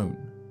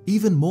 alone.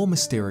 Even more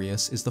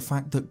mysterious is the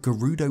fact that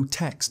Gerudo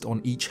text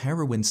on each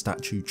heroine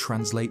statue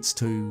translates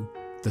to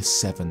the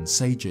 7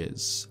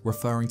 Sages,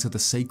 referring to the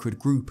sacred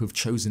group of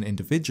chosen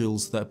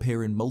individuals that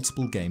appear in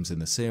multiple games in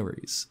the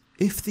series.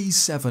 If these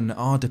 7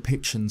 are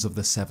depictions of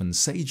the 7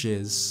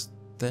 Sages,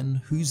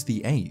 then who's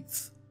the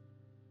 8th?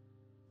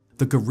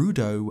 The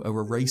Gerudo are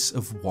a race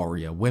of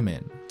warrior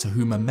women, to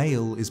whom a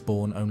male is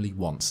born only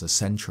once a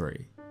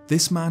century.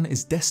 This man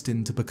is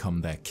destined to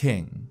become their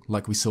king,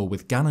 like we saw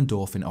with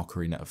Ganondorf in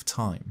Ocarina of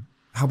Time.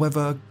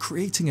 However,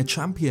 Creating a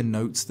Champion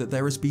notes that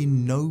there has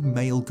been no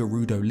male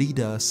Gerudo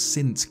leader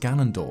since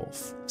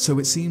Ganondorf, so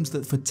it seems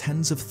that for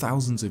tens of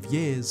thousands of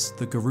years,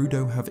 the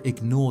Gerudo have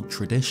ignored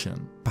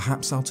tradition,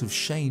 perhaps out of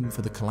shame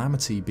for the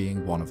Calamity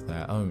being one of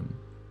their own.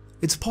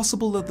 It's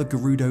possible that the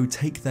Gerudo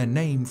take their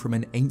name from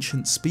an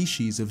ancient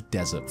species of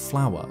desert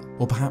flower,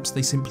 or perhaps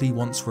they simply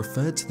once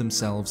referred to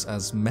themselves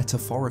as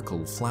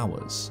metaphorical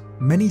flowers.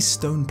 Many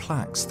stone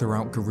plaques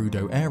throughout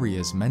Gerudo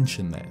areas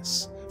mention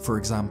this. For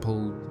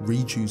example,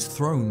 Riju's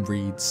throne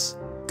reads,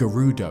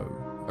 Gerudo,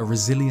 a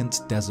resilient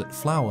desert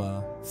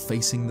flower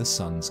facing the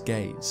sun's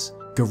gaze.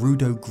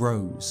 Gerudo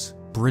grows,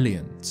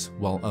 brilliant,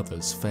 while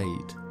others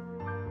fade.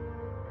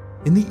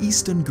 In the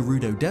eastern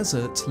Gerudo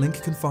Desert,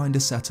 Link can find a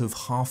set of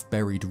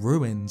half-buried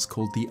ruins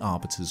called the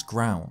Arbiter's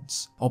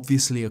Grounds,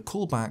 obviously a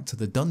callback to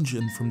the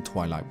dungeon from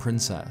Twilight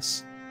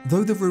Princess.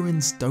 Though the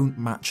ruins don't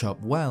match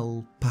up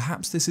well,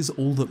 perhaps this is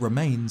all that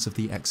remains of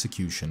the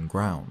execution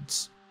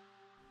grounds.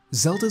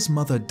 Zelda's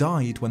mother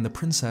died when the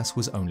princess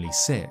was only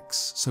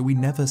 6, so we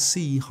never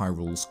see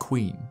Hyrule's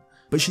queen.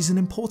 but she's an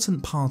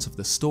important part of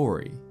the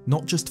story,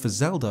 not just for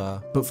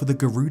Zelda, but for the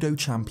Gerudo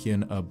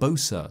champion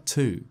Urbosa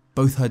too.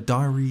 Both her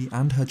diary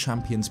and her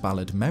champion's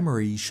ballad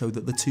Memory show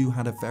that the two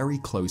had a very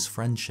close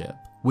friendship,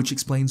 which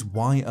explains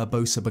why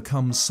Urbosa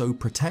becomes so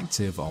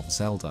protective of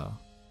Zelda.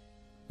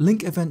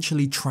 Link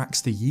eventually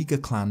tracks the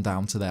Yiga clan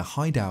down to their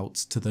hideout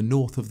to the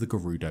north of the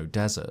Gerudo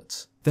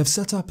Desert. They've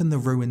set up in the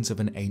ruins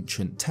of an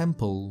ancient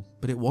temple,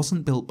 but it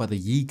wasn't built by the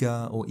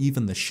Yiga or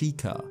even the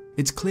Sheikah.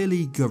 It's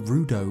clearly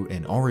Gerudo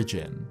in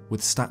origin,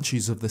 with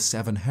statues of the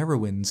 7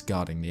 heroines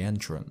guarding the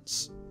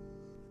entrance.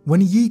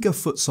 When Yiga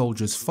foot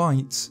soldiers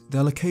fight,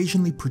 they'll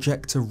occasionally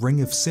project a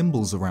ring of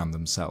symbols around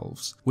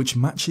themselves, which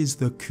matches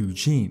the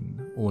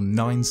Kujin, or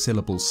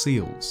 9-syllable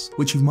seals,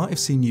 which you might have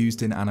seen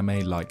used in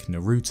anime like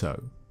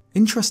Naruto.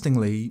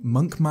 Interestingly,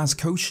 Monk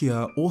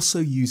Mazkoshia also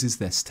uses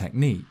this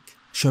technique,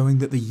 showing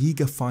that the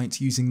Yiga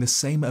fight using the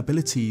same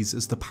abilities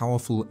as the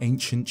powerful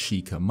ancient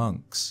Sheikah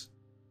monks.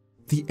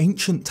 The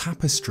ancient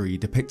tapestry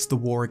depicts the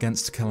war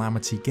against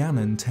Calamity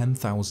Ganon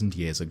 10,000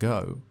 years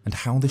ago, and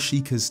how the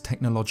Sheikah's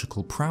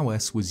technological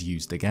prowess was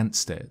used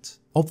against it.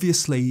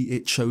 Obviously,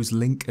 it shows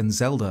Link and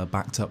Zelda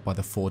backed up by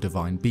the 4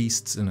 divine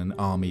beasts and an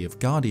army of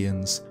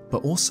guardians,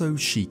 but also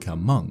Sheikah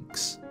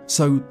monks.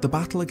 So the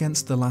battle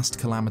against the last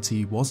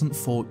Calamity wasn't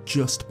fought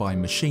just by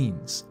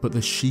machines, but the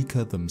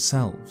Sheikah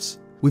themselves.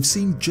 We've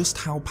seen just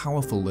how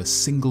powerful a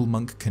single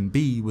monk can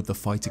be with the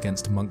fight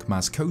against Monk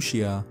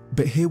Mazkoshia,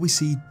 but here we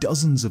see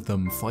dozens of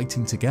them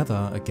fighting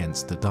together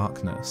against the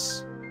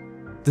darkness.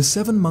 The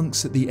 7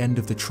 monks at the end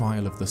of the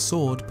Trial of the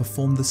Sword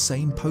perform the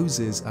same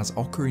poses as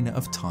Ocarina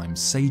of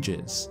Time's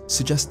sages,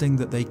 suggesting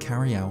that they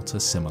carry out a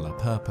similar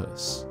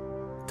purpose.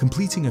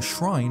 Completing a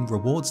shrine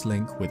rewards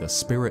Link with a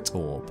spirit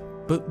orb.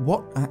 But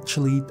what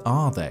actually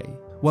are they?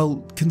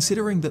 Well,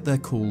 considering that they're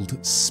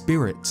called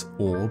spirit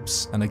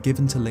orbs and are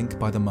given to Link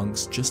by the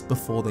monks just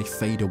before they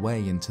fade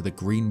away into the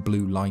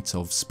green-blue light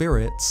of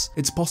spirits,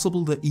 it's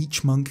possible that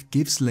each monk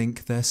gives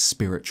Link their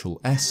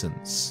spiritual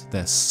essence,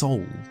 their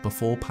soul,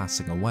 before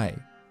passing away.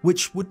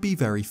 Which would be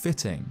very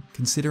fitting,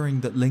 considering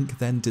that Link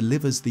then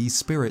delivers these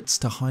spirits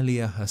to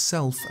Hylia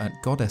herself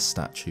at goddess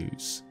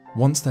statues.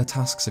 Once their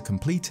tasks are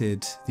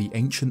completed, the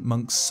ancient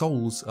monks'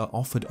 souls are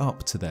offered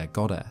up to their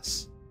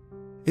goddess.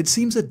 It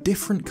seems a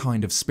different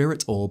kind of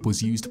spirit orb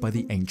was used by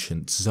the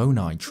ancient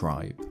Zonai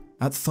tribe.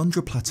 At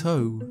Thundra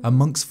Plateau, a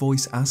monk's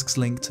voice asks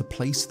Link to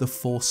place the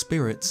 4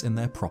 spirits in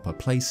their proper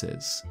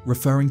places,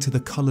 referring to the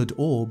coloured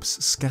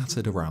orbs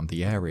scattered around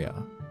the area.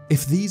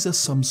 If these are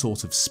some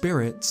sort of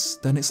spirits,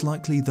 then it's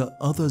likely that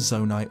other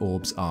Zonai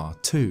orbs are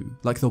too,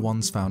 like the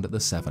ones found at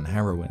the 7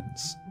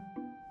 heroines.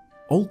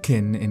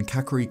 Olkin in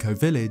Kakariko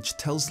Village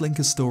tells Link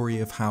a story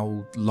of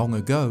how, long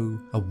ago,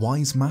 a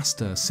wise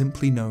master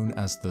simply known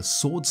as the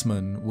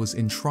Swordsman was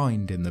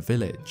enshrined in the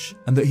village,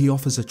 and that he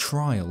offers a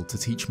trial to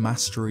teach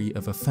mastery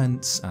of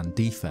offense and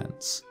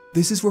defense.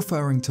 This is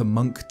referring to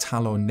Monk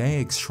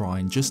Talon-Neig's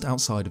shrine just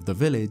outside of the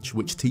village,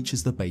 which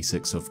teaches the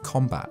basics of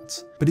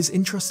combat. But it's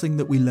interesting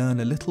that we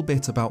learn a little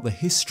bit about the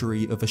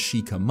history of a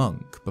Sheikah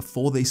monk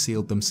before they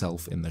sealed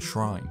themselves in the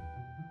shrine.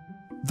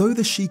 Though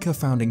the Sheikah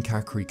found in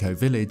Kakariko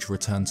Village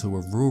return to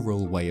a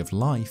rural way of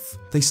life,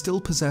 they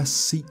still possess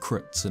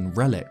secrets and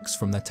relics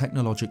from their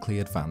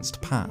technologically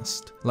advanced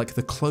past, like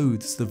the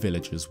clothes the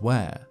villagers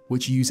wear,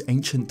 which use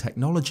ancient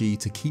technology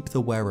to keep the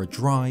wearer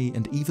dry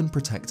and even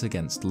protect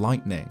against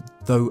lightning,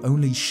 though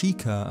only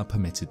Sheikah are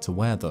permitted to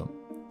wear them.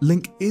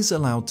 Link is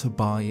allowed to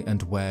buy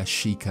and wear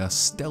Sheikah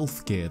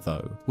stealth gear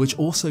though, which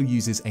also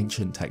uses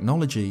ancient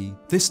technology,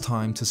 this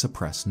time to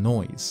suppress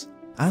noise.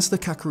 As the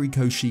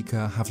Kakariko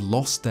Sheikah have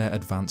lost their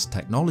advanced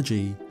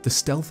technology, the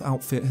stealth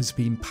outfit has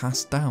been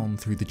passed down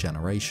through the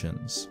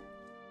generations.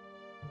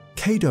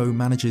 Kado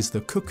manages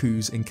the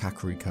cuckoos in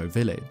Kakariko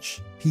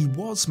Village. He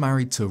was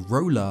married to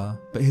Rola,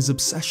 but his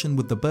obsession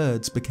with the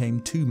birds became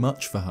too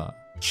much for her.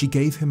 She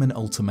gave him an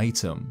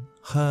ultimatum,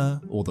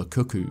 her or the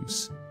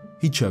cuckoos.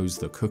 He chose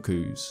the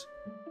cuckoos.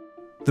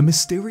 The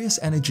mysterious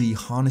energy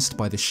harnessed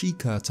by the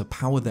Sheikah to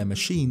power their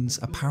machines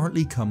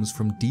apparently comes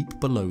from deep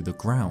below the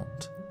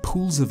ground.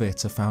 Pools of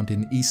it are found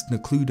in East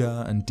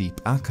Necluda and Deep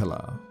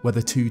Akala, where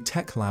the 2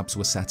 tech labs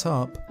were set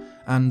up,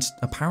 and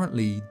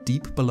apparently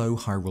deep below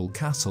Hyrule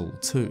Castle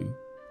too.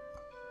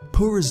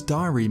 Purah's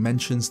diary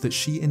mentions that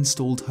she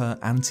installed her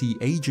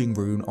anti-aging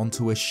rune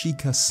onto a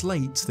Sheikah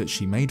slate that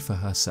she made for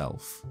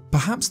herself.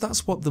 Perhaps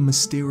that's what the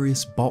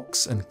mysterious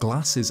box and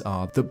glasses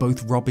are that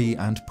both Robbie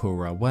and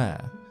Purah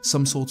wear,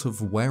 some sort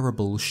of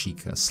wearable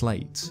Sheikah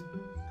slate.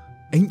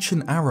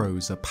 Ancient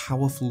arrows are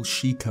powerful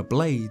Sheikah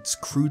blades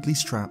crudely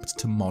strapped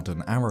to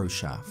modern arrow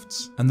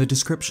shafts, and the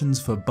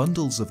descriptions for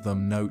bundles of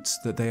them note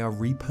that they are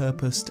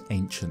repurposed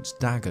ancient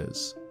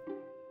daggers.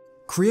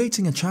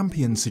 Creating a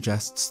champion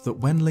suggests that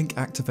when Link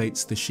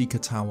activates the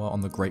Sheikah Tower on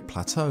the Great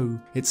Plateau,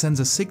 it sends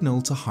a signal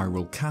to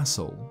Hyrule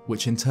Castle,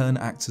 which in turn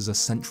acts as a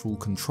central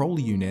control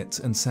unit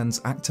and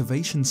sends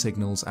activation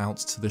signals out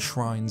to the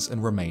shrines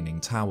and remaining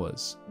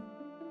towers.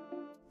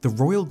 The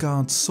Royal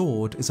Guard's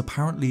sword is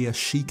apparently a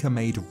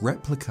Sheikah-made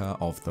replica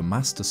of the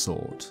Master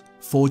Sword,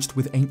 forged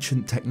with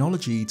ancient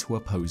technology to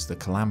oppose the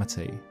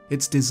calamity.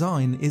 Its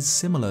design is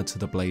similar to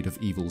the Blade of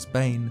Evil's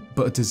Bane,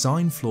 but a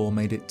design flaw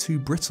made it too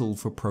brittle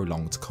for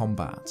prolonged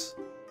combat.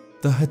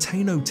 The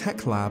Hateno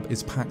Tech Lab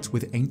is packed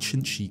with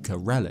ancient Sheikah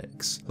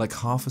relics, like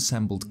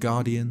half-assembled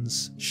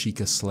guardians,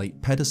 Sheikah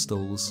slate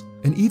pedestals,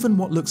 and even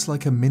what looks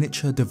like a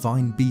miniature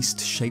divine beast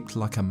shaped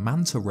like a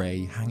manta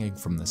ray hanging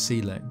from the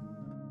ceiling.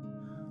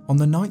 On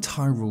the night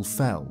Hyrule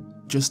fell,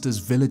 just as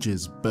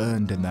villagers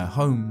burned in their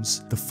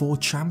homes, the 4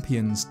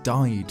 champions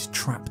died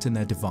trapped in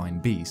their divine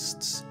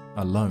beasts,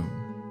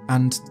 alone.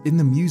 And in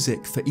the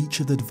music for each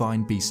of the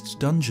Divine Beast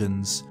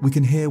dungeons, we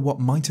can hear what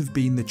might have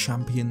been the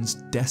champions'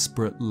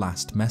 desperate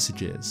last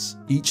messages.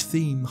 Each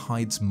theme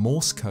hides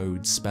Morse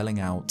code spelling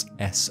out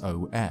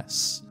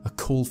SOS, a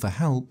call for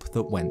help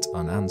that went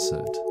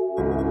unanswered.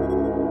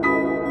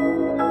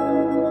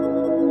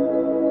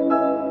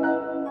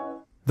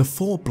 The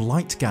 4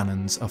 Blight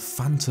Ganons are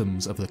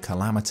phantoms of the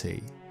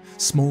calamity,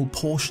 small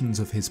portions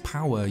of his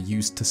power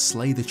used to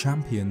slay the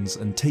champions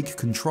and take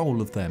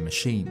control of their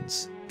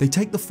machines. They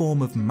take the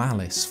form of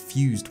malice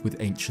fused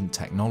with ancient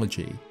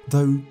technology,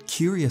 though,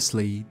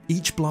 curiously,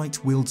 each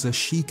Blight wields a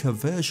Sheikah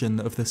version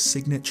of the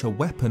signature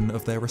weapon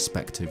of their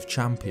respective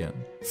champion.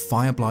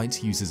 Fire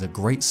Blight uses a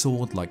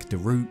greatsword like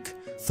Daruk,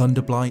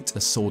 Thunder Blight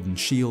a sword and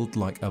shield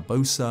like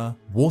Urbosa,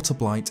 Water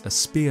Blight a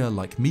spear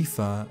like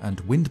Mipha,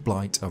 and Wind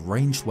Blight a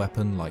ranged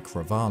weapon like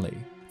Revali.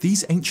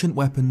 These ancient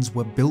weapons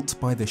were built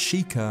by the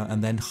Sheikah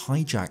and then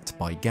hijacked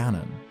by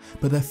Ganon,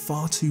 but they're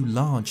far too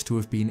large to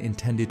have been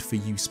intended for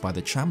use by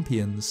the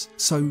champions,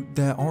 so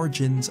their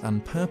origins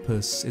and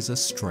purpose is a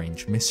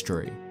strange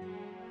mystery.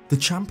 The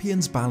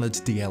Champions Ballad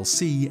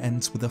DLC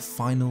ends with a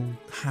final,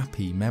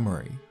 happy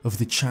memory of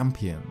the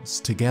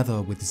champions,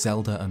 together with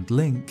Zelda and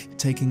Link,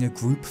 taking a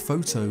group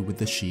photo with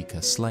the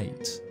Sheikah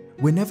slate.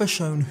 We're never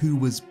shown who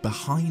was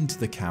behind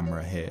the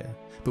camera here,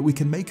 but we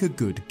can make a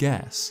good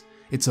guess.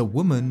 It's a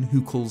woman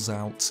who calls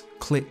out,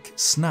 "click,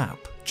 snap,"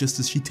 just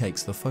as she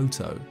takes the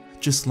photo,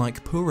 just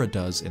like Purah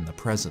does in the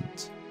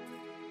present.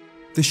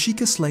 The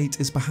Sheikah slate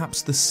is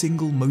perhaps the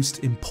single most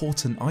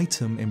important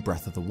item in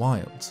Breath of the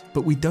Wild,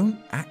 but we don't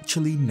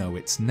actually know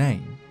its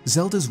name.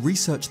 Zelda's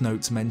research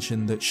notes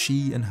mention that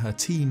she and her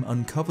team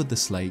uncovered the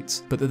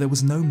slate, but that there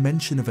was no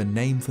mention of a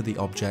name for the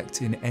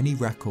object in any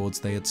records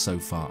they had so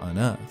far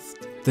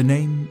unearthed. The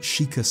name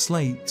Sheikah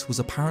Slate was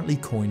apparently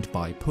coined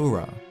by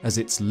Purah, as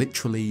it's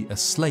literally a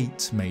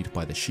slate made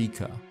by the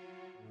Sheikah.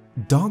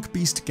 Dark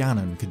Beast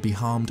Ganon could be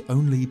harmed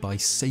only by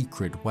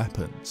sacred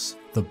weapons.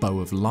 The Bow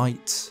of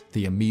Light,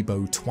 the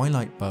Amiibo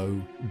Twilight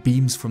Bow,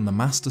 beams from the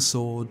Master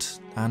Sword,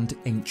 and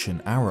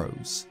ancient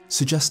arrows,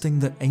 suggesting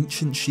that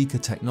ancient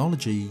Sheikah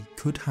technology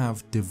could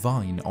have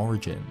divine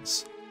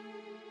origins.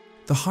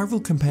 The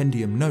Hyrule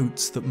Compendium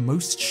notes that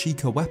most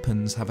Sheikah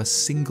weapons have a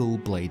single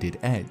bladed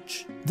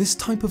edge. This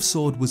type of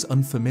sword was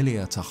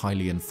unfamiliar to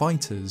Hylian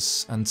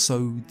fighters, and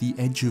so the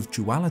Edge of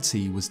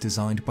Duality was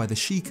designed by the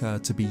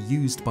Sheikah to be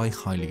used by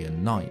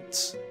Hylian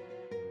knights.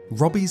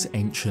 Robbie's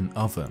Ancient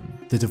Oven,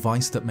 the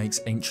device that makes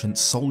ancient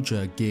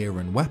soldier gear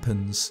and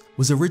weapons,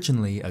 was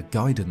originally a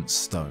guidance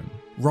stone.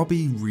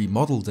 Robbie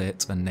remodeled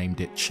it and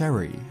named it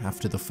Cherry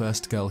after the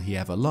first girl he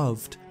ever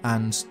loved,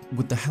 and,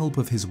 with the help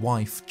of his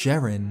wife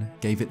Jerin,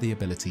 gave it the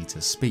ability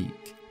to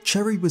speak.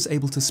 Cherry was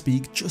able to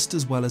speak just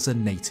as well as a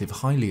native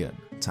Hylian,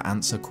 to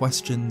answer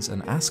questions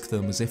and ask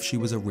them as if she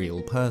was a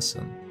real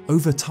person.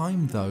 Over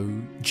time though,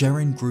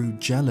 Jerin grew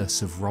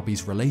jealous of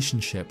Robbie's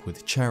relationship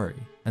with Cherry,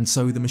 and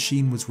so the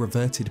machine was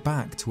reverted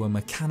back to a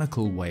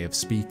mechanical way of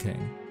speaking.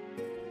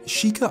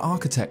 Sheikah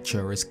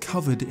architecture is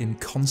covered in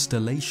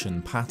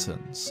constellation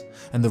patterns,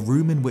 and the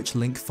room in which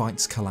Link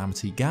fights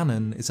Calamity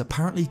Ganon is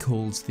apparently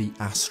called the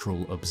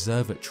Astral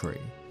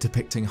Observatory,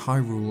 depicting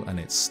Hyrule and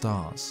its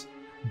stars.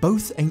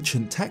 Both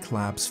ancient tech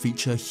labs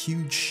feature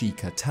huge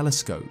Sheikah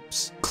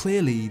telescopes.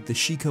 Clearly, the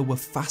Sheikah were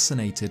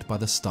fascinated by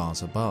the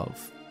stars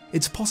above.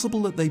 It's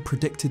possible that they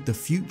predicted the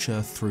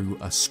future through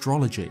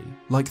astrology,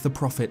 like the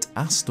prophet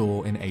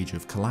Astor in Age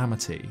of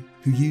Calamity,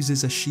 who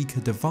uses a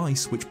Sheikah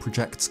device which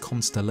projects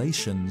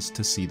constellations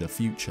to see the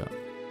future.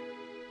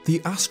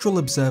 The Astral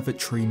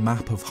Observatory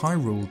map of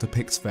Hyrule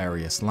depicts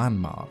various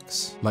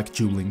landmarks, like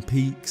Dueling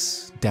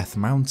Peaks, Death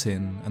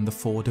Mountain, and the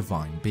 4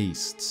 Divine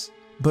Beasts.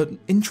 But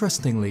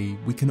interestingly,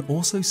 we can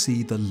also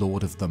see the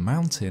Lord of the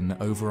Mountain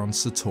over on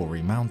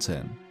Satori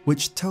Mountain,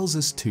 which tells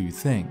us 2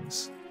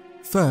 things.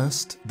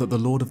 First, that the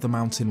Lord of the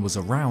Mountain was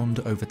around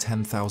over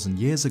 10,000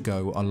 years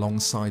ago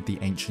alongside the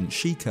ancient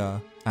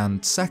Sheikah,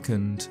 and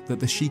second, that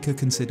the Sheikah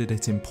considered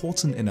it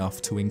important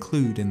enough to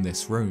include in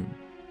this room.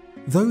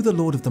 Though the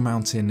Lord of the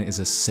Mountain is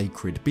a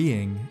sacred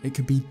being, it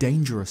can be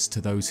dangerous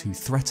to those who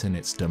threaten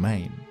its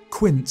domain.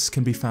 Quince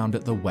can be found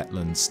at the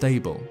Wetland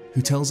Stable,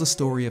 who tells a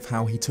story of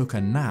how he took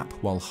a nap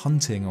while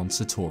hunting on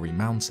Satori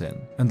Mountain,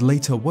 and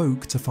later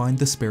woke to find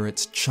the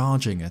spirits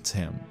charging at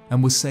him,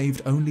 and was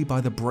saved only by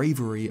the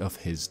bravery of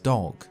his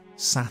dog,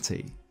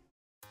 Sati.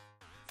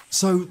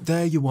 So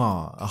there you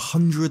are,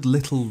 100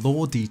 little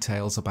lore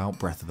details about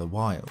Breath of the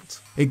Wild.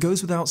 It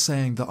goes without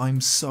saying that I'm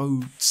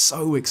so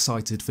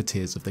excited for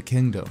Tears of the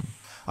Kingdom.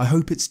 I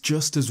hope it's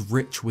just as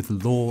rich with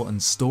lore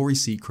and story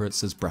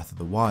secrets as Breath of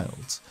the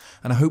Wild,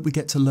 and I hope we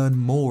get to learn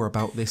more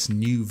about this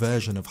new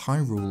version of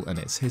Hyrule and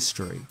its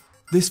history.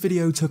 This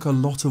video took a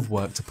lot of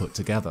work to put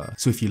together,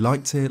 so if you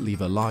liked it,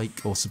 leave a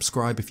like or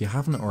subscribe if you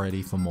haven't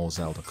already for more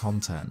Zelda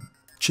content.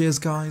 Cheers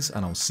guys,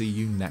 and I'll see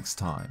you next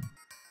time.